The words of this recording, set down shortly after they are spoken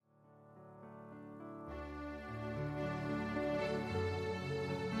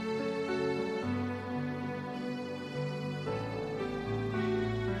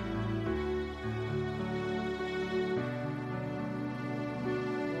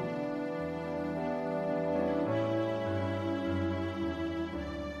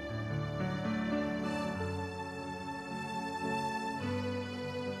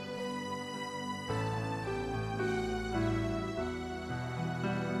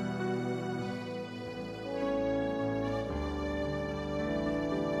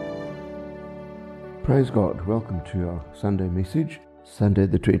Praise God. Welcome to our Sunday message, Sunday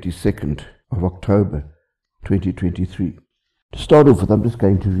the 22nd of October 2023. To start off with, I'm just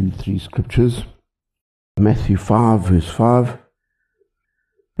going to read three scriptures. Matthew 5 verse 5.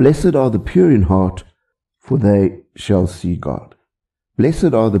 Blessed are the pure in heart, for they shall see God.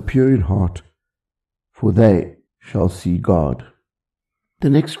 Blessed are the pure in heart, for they shall see God. The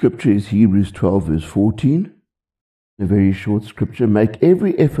next scripture is Hebrews 12 verse 14. A very short scripture. Make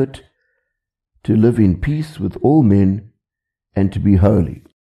every effort to live in peace with all men and to be holy.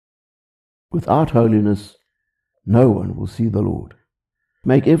 Without holiness, no one will see the Lord.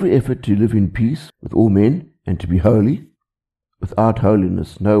 Make every effort to live in peace with all men and to be holy. Without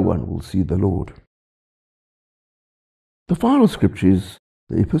holiness, no one will see the Lord. The final scripture is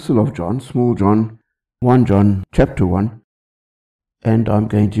the Epistle of John, small John, 1 John chapter 1, and I'm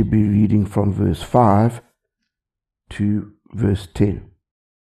going to be reading from verse 5 to verse 10.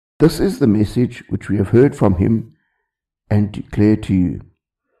 This is the message which we have heard from him and declare to you,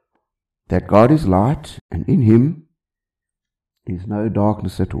 that God is light, and in him is no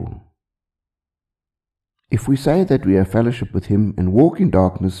darkness at all. If we say that we have fellowship with him and walk in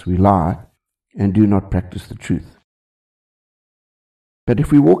darkness, we lie and do not practice the truth. But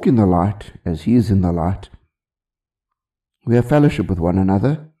if we walk in the light, as he is in the light, we have fellowship with one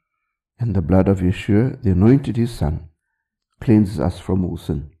another, and the blood of Yeshua, the anointed his Son, cleanses us from all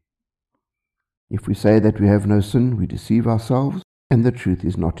sin. If we say that we have no sin, we deceive ourselves, and the truth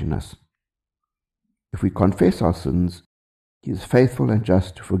is not in us. If we confess our sins, he is faithful and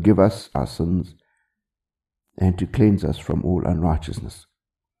just to forgive us our sins and to cleanse us from all unrighteousness.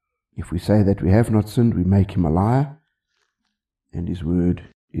 If we say that we have not sinned, we make him a liar, and his word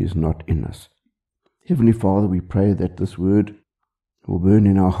is not in us. Heavenly Father, we pray that this word will burn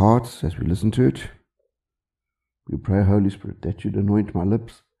in our hearts as we listen to it. We pray, Holy Spirit, that you'd anoint my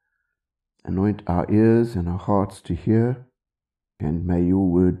lips, anoint our ears and our hearts to hear, and may your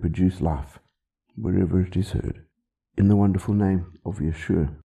word produce life wherever it is heard. In the wonderful name of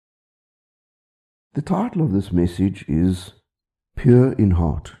Yeshua. The title of this message is Pure in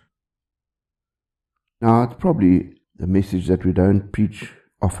Heart. Now, it's probably a message that we don't preach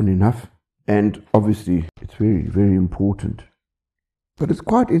often enough, and obviously it's very, very important. But it's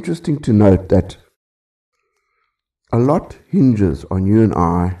quite interesting to note that a lot hinges on you and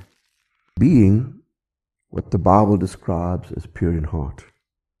I being what the Bible describes as pure in heart.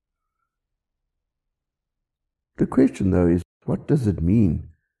 The question, though, is what does it mean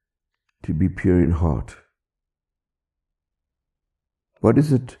to be pure in heart? What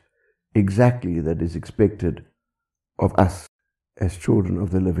is it exactly that is expected of us as children of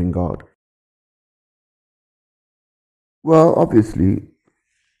the living God? Well, obviously,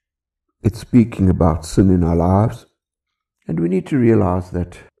 it's speaking about sin in our lives, and we need to realize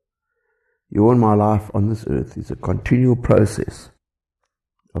that your and my life on this earth is a continual process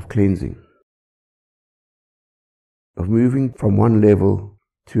of cleansing, of moving from one level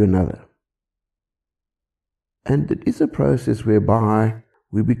to another. And it is a process whereby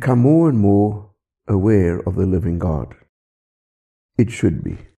we become more and more aware of the living God. It should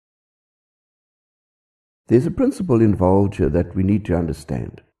be. There's a principle involved here that we need to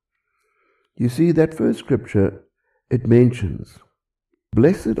understand. You see, that first scripture, it mentions,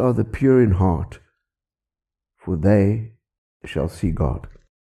 blessed are the pure in heart, for they shall see God.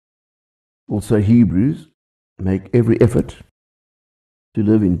 Also Hebrews, make every effort to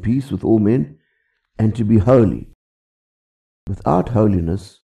live in peace with all men and to be holy. Without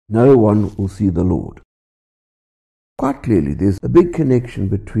holiness, no one will see the Lord. Quite clearly, there's a big connection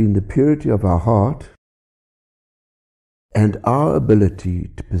between the purity of our heart and our ability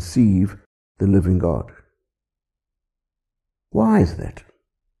to perceive the living God. Why is that?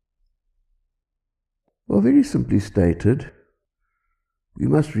 Well, very simply stated, we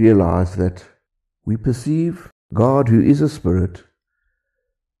must realize that we perceive God, who is a spirit,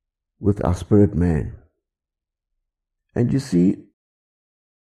 with our spirit man. And you see,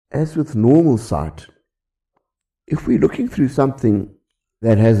 as with normal sight, if we're looking through something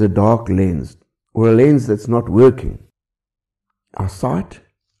that has a dark lens, or a lens that's not working, our sight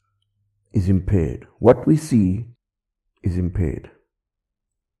is impaired. What we see is impaired.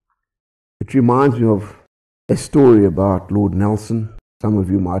 It reminds me of a story about Lord Nelson. Some of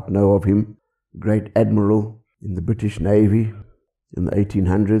you might know of him, great admiral in the British Navy in the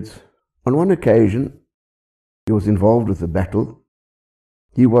 1800s. On one occasion, he was involved with a battle.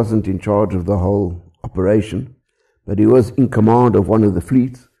 He wasn't in charge of the whole operation, but he was in command of one of the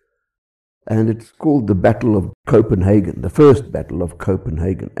fleets, and it's called the Battle of Copenhagen, the first Battle of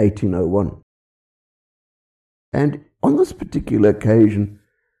Copenhagen, 1801. And on this particular occasion,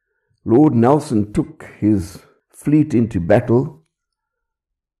 Lord Nelson took his fleet into battle,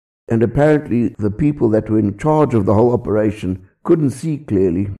 and apparently the people that were in charge of the whole operation couldn't see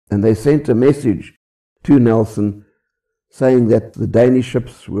clearly, and they sent a message to Nelson saying that the Danish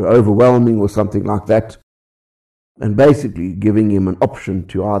ships were overwhelming or something like that, and basically giving him an option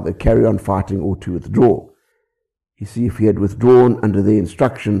to either carry on fighting or to withdraw. You see, if he had withdrawn under their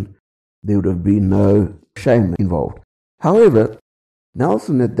instruction, there would have been no shame involved. However,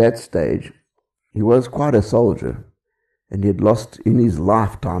 Nelson at that stage, he was quite a soldier, and he had lost in his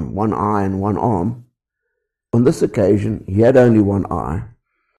lifetime one eye and one arm. On this occasion, he had only one eye,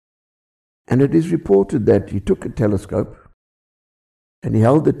 and it is reported that he took a telescope and he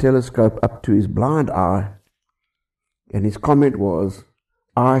held the telescope up to his blind eye, and his comment was,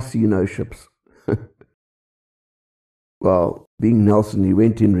 "I see no ships." Well, being Nelson, he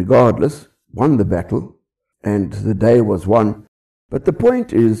went in regardless, won the battle, and the day was won. But the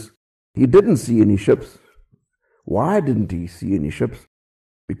point is, he didn't see any ships. Why didn't he see any ships?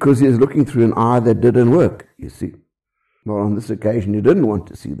 Because he was looking through an eye that didn't work, you see. Well, on this occasion, he didn't want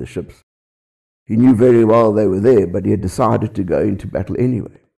to see the ships. He knew very well they were there, but he had decided to go into battle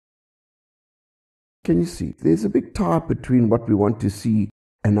anyway. Can you see? There's a big tie between what we want to see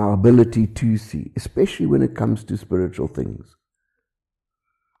and our ability to see, especially when it comes to spiritual things.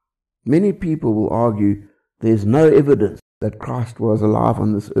 Many people will argue there's no evidence that Christ was alive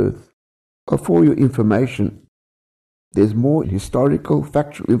on this earth. Well, for your information, there's more historical,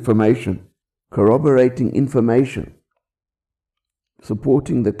 factual information, corroborating information,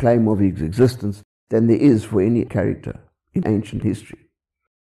 supporting the claim of his existence than there is for any character in ancient history.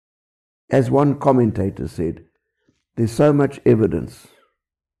 As one commentator said, there's so much evidence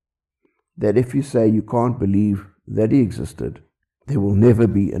that if you say you can't believe that he existed, there will never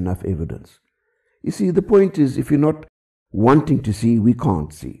be enough evidence. You see, the point is, if you're not wanting to see, we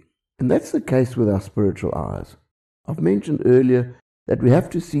can't see. And that's the case with our spiritual eyes. I've mentioned earlier that we have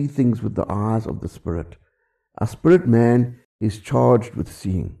to see things with the eyes of the Spirit. Our spirit man is charged with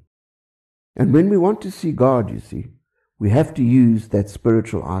seeing. And when we want to see God, you see, we have to use that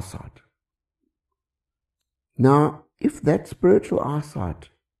spiritual eyesight. Now, if that spiritual eyesight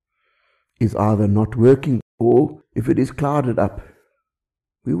is either not working or if it is clouded up,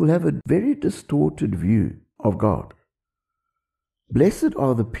 we will have a very distorted view of God. Blessed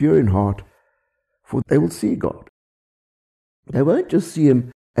are the pure in heart, for they will see God. They won't just see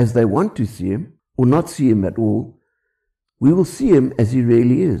him as they want to see him, or not see him at all. We will see him as he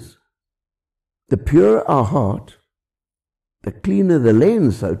really is. The purer our heart, the cleaner the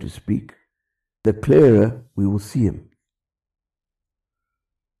lens, so to speak, the clearer we will see him.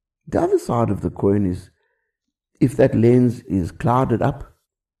 The other side of the coin is, if that lens is clouded up,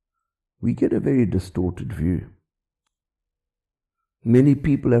 we get a very distorted view. Many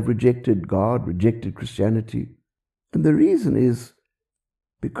people have rejected God, rejected Christianity, and the reason is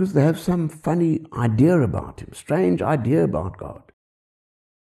because they have some funny idea about him, strange idea about God.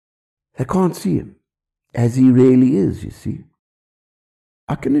 They can't see him as he really is, you see.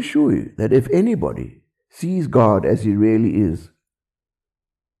 I can assure you that if anybody sees God as he really is,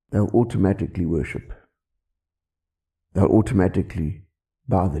 they'll automatically worship. They'll automatically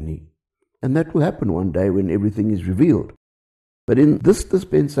bow the knee. And that will happen one day when everything is revealed. But in this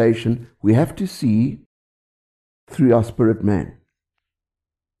dispensation, we have to see through our spirit man,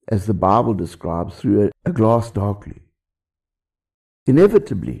 as the Bible describes, through a glass darkly.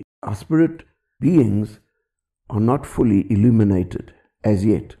 Inevitably, our spirit beings are not fully illuminated as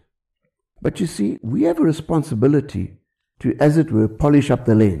yet. But you see, we have a responsibility to, as it were, polish up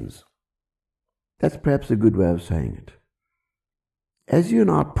the lens. That's perhaps a good way of saying it. As you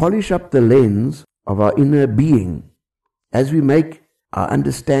and I polish up the lens of our inner being, as we make our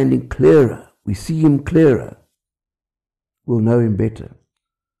understanding clearer, we see him clearer, we'll know him better.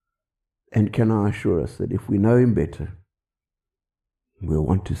 And can I assure us that if we know him better, we'll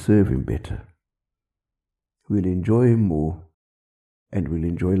want to serve him better. We'll enjoy him more, and we'll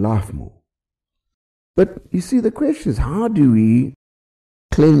enjoy life more. But you see, the question is, how do we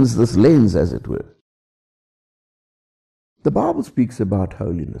cleanse this lens, as it were? The Bible speaks about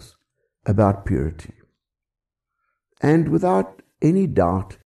holiness, about purity. And without any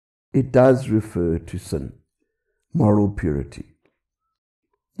doubt, it does refer to sin, moral purity.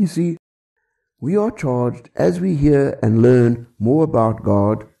 You see, we are charged, as we hear and learn more about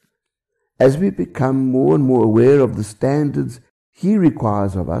God, as we become more and more aware of the standards he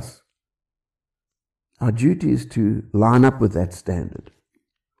requires of us, our duty is to line up with that standard.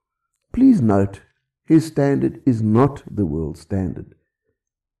 Please note, his standard is not the world's standard.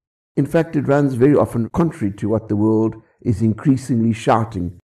 In fact, it runs very often contrary to what the world is increasingly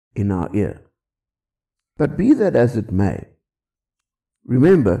shouting in our ear. But be that as it may,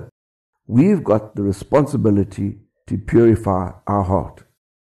 remember, we've got the responsibility to purify our heart.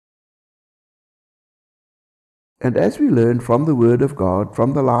 And as we learn from the Word of God,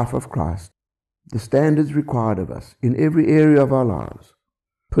 from the life of Christ, the standards required of us in every area of our lives,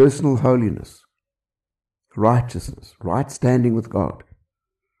 personal holiness, righteousness, right standing with God.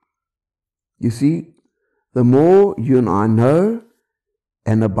 You see, the more you and I know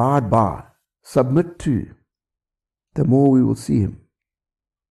and abide by, submit to, the more we will see Him.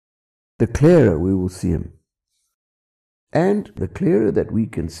 The clearer we will see Him. And the clearer that we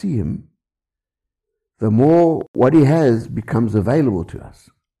can see Him, the more what He has becomes available to us.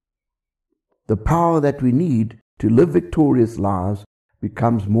 The power that we need to live victorious lives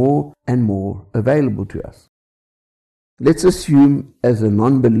becomes more and more available to us. Let's assume as a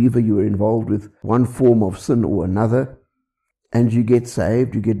non-believer you are involved with one form of sin or another, and you get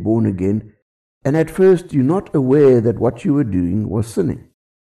saved, you get born again, and at first you're not aware that what you were doing was sinning.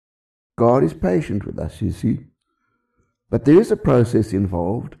 God is patient with us, you see. But there is a process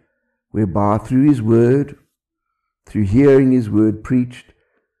involved whereby through His Word, through hearing His Word preached,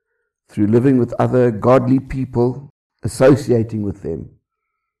 through living with other godly people, associating with them,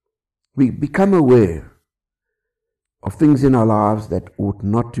 we become aware of things in our lives that ought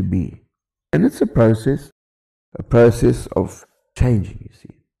not to be. And it's a process of changing, you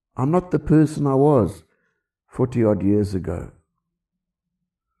see. I'm not the person I was 40 odd years ago.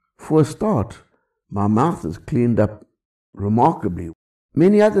 For a start, my mouth is cleaned up remarkably.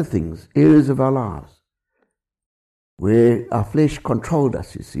 Many other things, areas of our lives, where our flesh controlled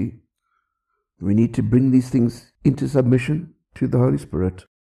us, you see. We need to bring these things into submission to the Holy Spirit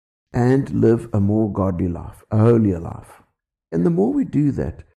and live a more godly life, a holier life. And the more we do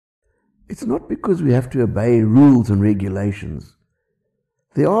that, it's not because we have to obey rules and regulations.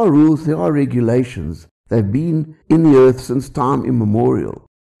 There are rules, there are regulations. They've been in the earth since time immemorial.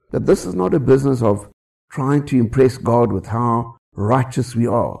 But this is not a business of trying to impress God with how righteous we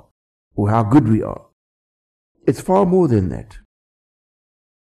are or how good we are. It's far more than that.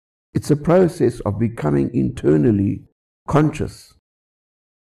 It's a process of becoming internally conscious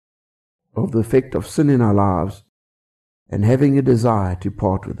of the effect of sin in our lives and having a desire to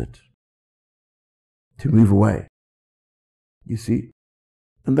part with it, to move away. You see?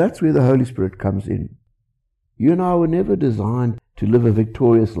 And that's where the Holy Spirit comes in. You and I were never designed to live a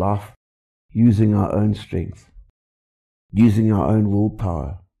victorious life using our own strength, using our own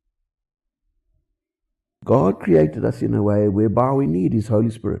willpower. God created us in a way whereby we need His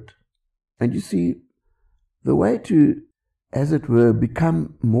Holy Spirit. And you see, the way to, as it were,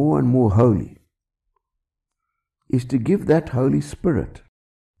 become more and more holy is to give that Holy Spirit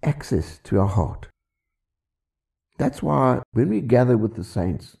access to our heart. That's why when we gather with the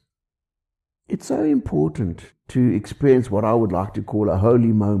saints, it's so important to experience what I would like to call a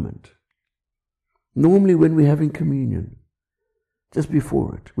holy moment. Normally when we're having communion, just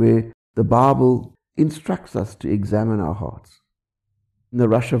before it, where the Bible instructs us to examine our hearts. In the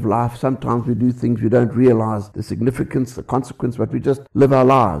rush of life, sometimes we do things we don't realize the significance, the consequence, but we just live our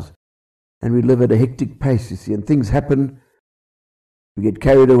lives. And we live at a hectic pace, you see, and things happen. We get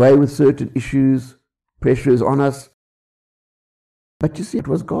carried away with certain issues, pressure is on us. But you see, it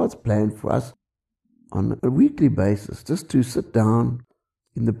was God's plan for us on a weekly basis just to sit down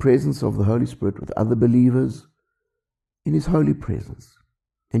in the presence of the Holy Spirit with other believers, in His holy presence.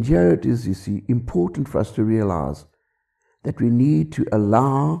 And here it is, you see, important for us to realize that we need to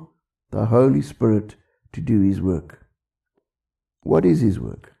allow the Holy Spirit to do His work. What is His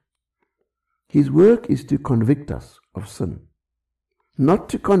work? His work is to convict us of sin, not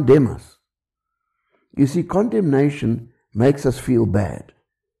to condemn us. You see, condemnation makes us feel bad,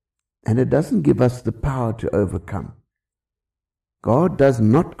 and it doesn't give us the power to overcome. God does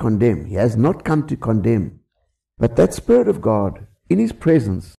not condemn. He has not come to condemn. But that Spirit of God, in His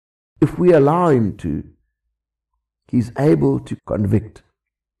presence, if we allow Him to, He's able to convict.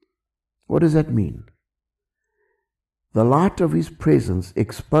 What does that mean? The light of His presence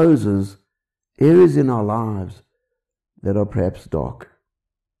exposes areas in our lives that are perhaps dark.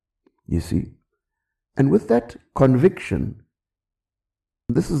 You see? And with that conviction,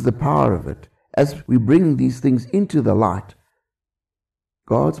 this is the power of it. As we bring these things into the light,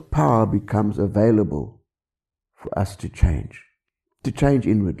 God's power becomes available for us to change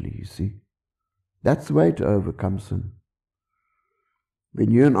inwardly, you see. That's the way to overcome sin.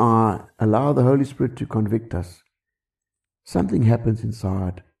 When you and I allow the Holy Spirit to convict us, something happens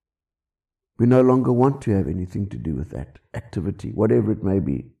inside. We no longer want to have anything to do with that activity, whatever it may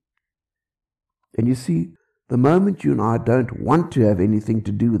be. And you see, The moment you and I don't want to have anything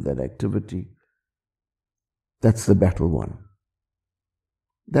to do with that activity, that's the battle won.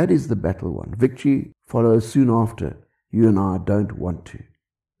 That is the battle won. Victory follows soon after you and I don't want to.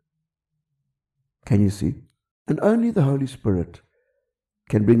 Can you see? And only the Holy Spirit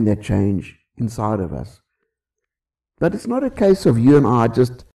can bring that change inside of us. But it's not a case of you and I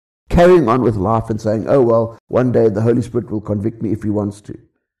just carrying on with life and saying, oh well, one day the Holy Spirit will convict me if He wants to.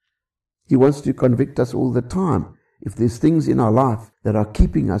 He wants to convict us all the time if there's things in our life that are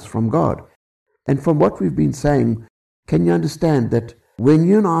keeping us from God. And from what we've been saying, can you understand that when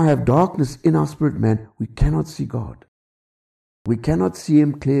you and I have darkness in our spirit man, we cannot see God. We cannot see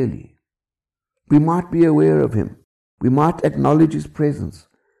Him clearly. We might be aware of Him. We might acknowledge His presence.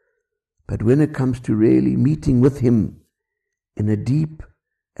 But when it comes to really meeting with Him in a deep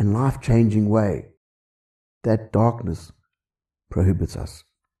and life-changing way, that darkness prohibits us.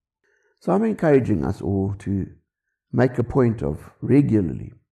 So I'm encouraging us all to make a point of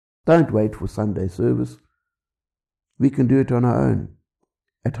regularly. Don't wait for Sunday service. We can do it on our own,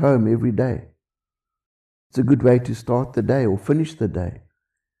 at home every day. It's a good way to start the day or finish the day.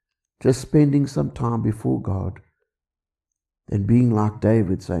 Just spending some time before God and being like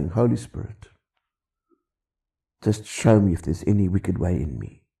David saying, Holy Spirit, just show me if there's any wicked way in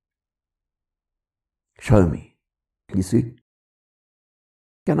me. Show me. You see?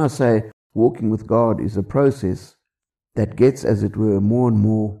 Can I say, walking with God is a process that gets, as it were, more and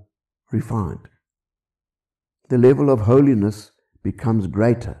more refined. The level of holiness becomes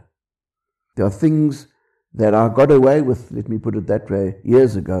greater. There are things that I got away with, let me put it that way,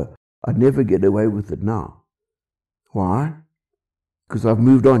 years ago. I'd never get away with it now. Why? Because I've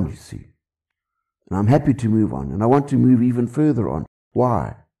moved on, you see. And I'm happy to move on. And I want to move even further on.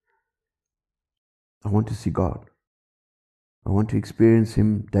 Why? I want to see God. I want to experience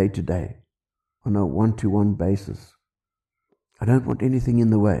Him day to day, on a one-to-one basis. I don't want anything in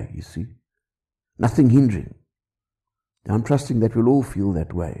the way, you see. Nothing hindering. I'm trusting that we'll all feel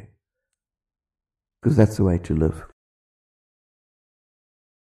that way, because that's the way to live.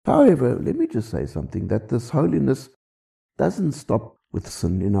 However, let me just say something, that this holiness doesn't stop with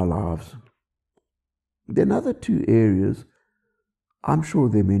sin in our lives. There are another two areas, I'm sure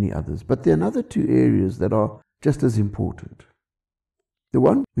there are many others, but there are another two areas that are just as important. The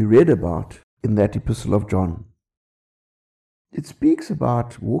one we read about in that epistle of John, it speaks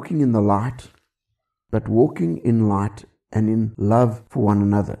about walking in the light, but walking in light and in love for one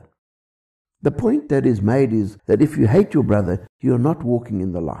another. The point that is made is that if you hate your brother, you are not walking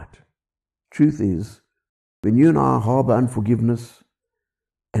in the light. Truth is, when you and I harbor unforgiveness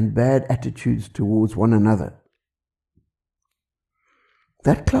and bad attitudes towards one another,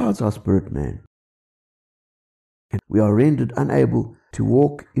 that clouds our spirit man. And we are rendered unable to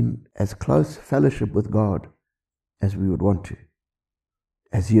walk in as close fellowship with God as we would want to,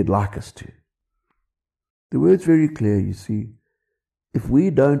 as He'd like us to. The word's very clear, you see. If we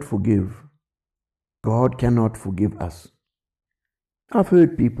don't forgive, God cannot forgive us. I've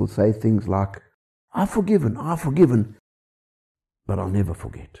heard people say things like, I've forgiven, but I'll never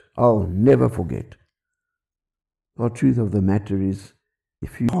forget. I'll never forget. The truth of the matter is,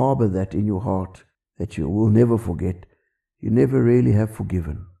 if you harbor that in your heart, that you will never forget, you never really have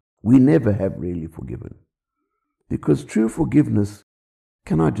forgiven. We never have really forgiven. Because true forgiveness,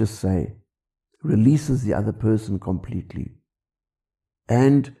 can I just say, releases the other person completely.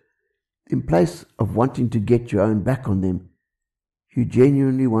 And in place of wanting to get your own back on them, you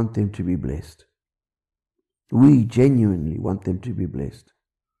genuinely want them to be blessed. We genuinely want them to be blessed.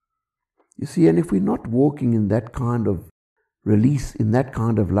 You see, and if we're not walking in that kind of release, in that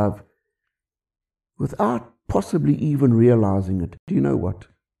kind of love, without possibly even realizing it, do you know what?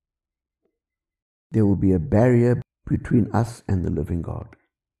 There will be a barrier between us and the living God.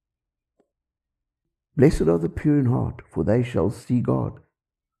 Blessed are the pure in heart, for they shall see God.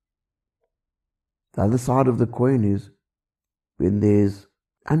 The other side of the coin is when there's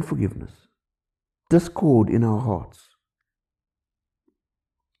unforgiveness, discord in our hearts.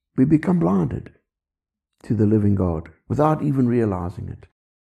 We become blinded to the living God without even realizing it.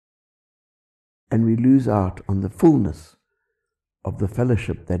 And we lose out on the fullness of the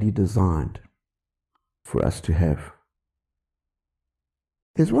fellowship that He designed for us to have.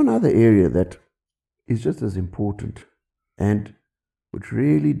 There's one other area that is just as important and which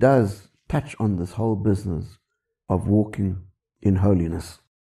really does touch on this whole business of walking in holiness.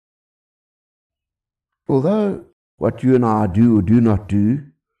 Although what you and I do or do not do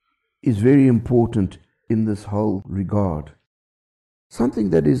is very important in this whole regard, something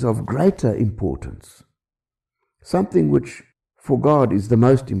that is of greater importance, something which for God is the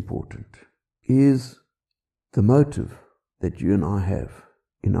most important, is the motive that you and I have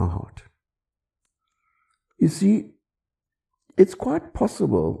in our heart. You see, it's quite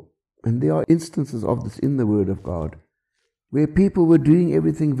possible, and there are instances of this in the Word of God, where people were doing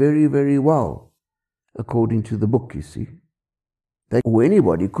everything very, very well, according to the book, you see. Or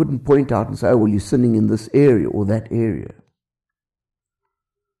anybody couldn't point out and say, oh, well, you're sinning in this area or that area.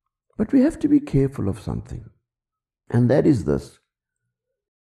 But we have to be careful of something, and that is this.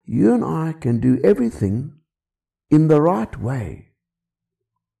 You and I can do everything in the right way,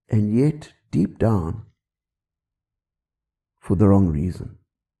 and yet deep down for the wrong reason.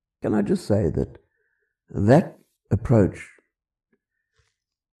 Can I just say that approach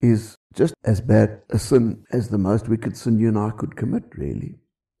is just as bad a sin as the most wicked sin you and I could commit, really.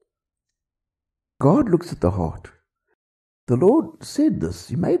 God looks at the heart. The Lord said this.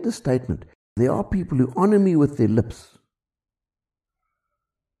 He made this statement. There are people who honor me with their lips,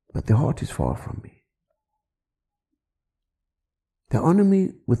 but their heart is far from me. They honor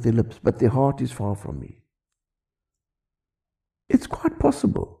me with their lips, but their heart is far from me. It's quite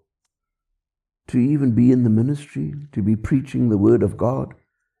possible to even be in the ministry, to be preaching the Word of God,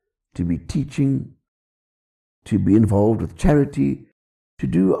 to be teaching, to be involved with charity, to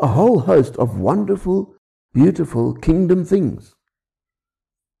do a whole host of wonderful, beautiful kingdom things.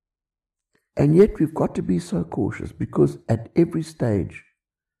 And yet we've got to be so cautious, because at every stage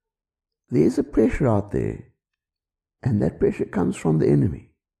there's a pressure out there, and that pressure comes from the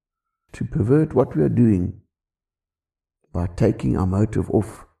enemy to pervert what we are doing by taking our motive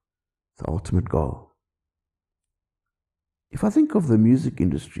off the ultimate goal. If I think of the music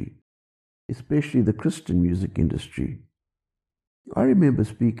industry, especially the Christian music industry, I remember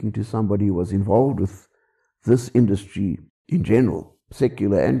speaking to somebody who was involved with this industry in general,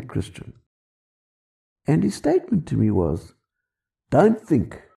 secular and Christian. And his statement to me was, don't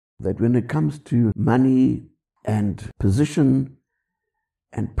think that when it comes to money and position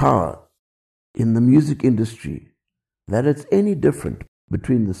and power in the music industry, that it's any different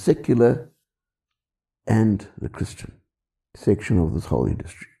between the secular and the Christian section of this whole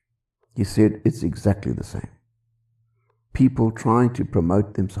industry. He said it's exactly the same. People trying to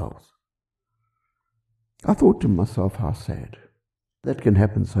promote themselves. I thought to myself, how sad. That can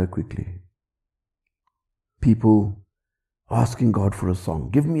happen so quickly. People asking God for a song.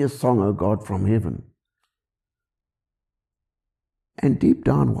 Give me a song, O God, from heaven. And deep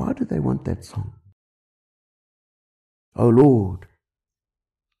down, why do they want that song? O Lord,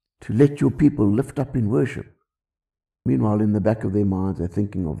 to let your people lift up in worship. Meanwhile, in the back of their minds, they're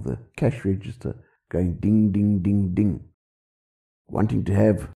thinking of the cash register going ding, ding, ding, ding. Wanting to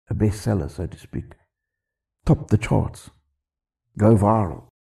have a bestseller, so to speak. Top the charts. Go viral.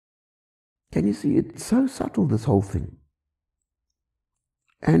 Can you see? It's so subtle, this whole thing.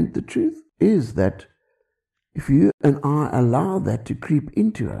 And the truth is that if you and I allow that to creep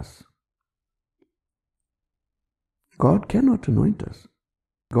into us, God cannot anoint us.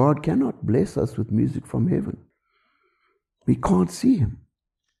 God cannot bless us with music from heaven. We can't see Him.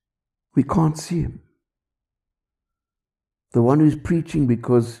 We can't see Him. The one who's preaching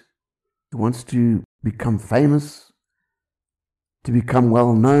because he wants to become famous, to become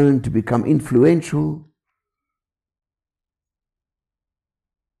well known, to become influential,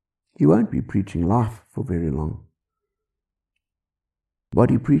 he won't be preaching life for very long. What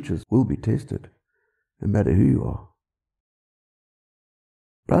he preaches will be tested, no matter who you are.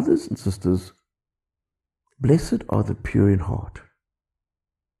 Brothers and sisters, blessed are the pure in heart,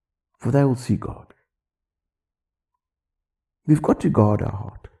 for they will see God. We've got to guard our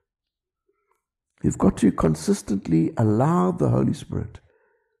heart. We've got to consistently allow the Holy Spirit,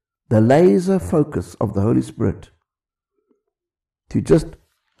 the laser focus of the Holy Spirit, to just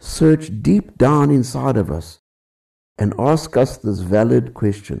search deep down inside of us and ask us this valid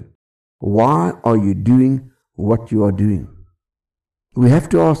question. Why are you doing what you are doing? We have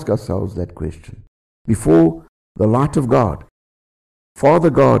to ask ourselves that question before the light of God. Father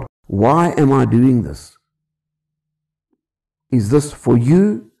God, why am I doing this? Is this for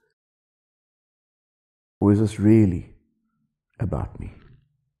you, or is this really about me?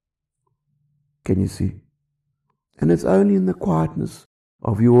 Can you see? And it's only in the quietness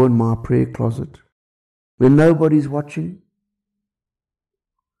of your and my prayer closet, when nobody's watching,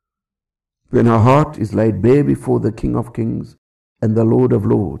 when our heart is laid bare before the King of Kings and the Lord of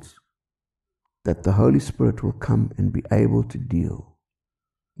Lords, that the Holy Spirit will come and be able to deal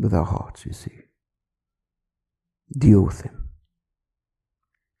with our hearts, you see. Deal with them.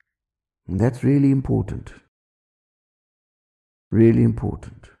 And that's really important. Really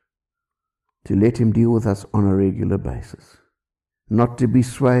important. To let Him deal with us on a regular basis. Not to be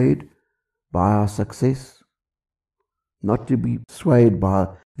swayed by our success, not to be swayed by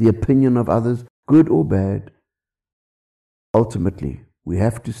the opinion of others, good or bad. Ultimately, we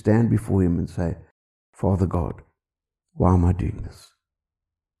have to stand before Him and say, Father God, why am I doing this?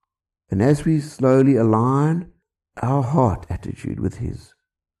 And as we slowly align our heart attitude with His,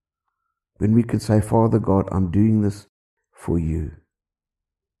 when we can say, Father God, I'm doing this for you.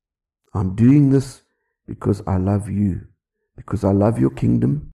 I'm doing this because I love you, because I love your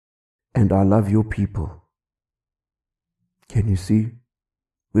kingdom and I love your people. Can you see?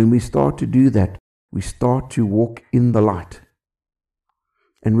 When we start to do that, we start to walk in the light.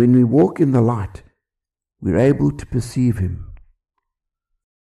 And when we walk in the light, we're able to perceive Him.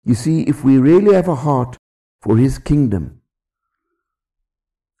 You see, if we really have a heart for His kingdom,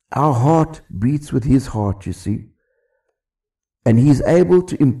 our heart beats with His heart, you see. And He's able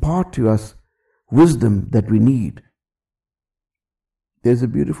to impart to us wisdom that we need. There's a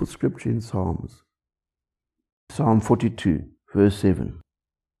beautiful scripture in Psalms. Psalm 42, verse 7.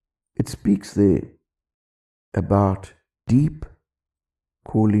 It speaks there about deep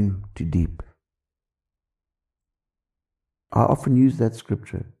calling to deep. I often use that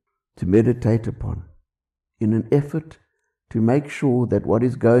scripture to meditate upon in an effort to make sure that what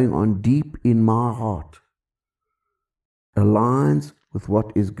is going on deep in my heart aligns with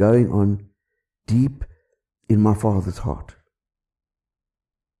what is going on deep in my Father's heart.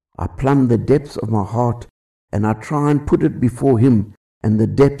 I plumb the depths of my heart and I try and put it before Him and the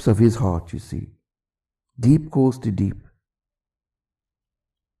depths of His heart, you see. Deep calls to deep.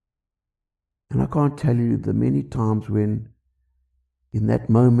 And I can't tell you the many times when, in that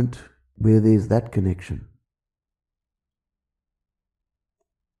moment where there's that connection,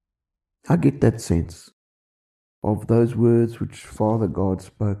 I get that sense of those words which Father God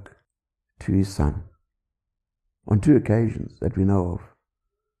spoke to His Son on 2 occasions that we know of,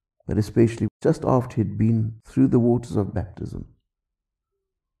 but especially just after He'd been through the waters of baptism.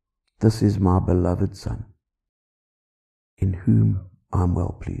 This is my beloved Son, in whom I'm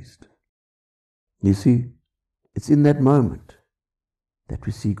well pleased. You see, it's in that moment that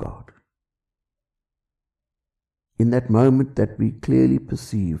we see God. In that moment that we clearly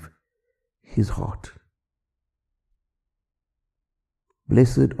perceive His heart.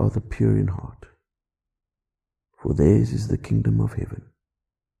 Blessed are the pure in heart, for theirs is the kingdom of heaven.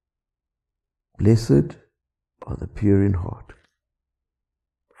 Blessed are the pure in heart,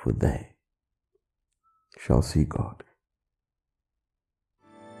 for they shall see God.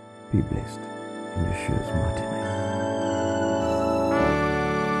 Be blessed in Yeshua's mighty name.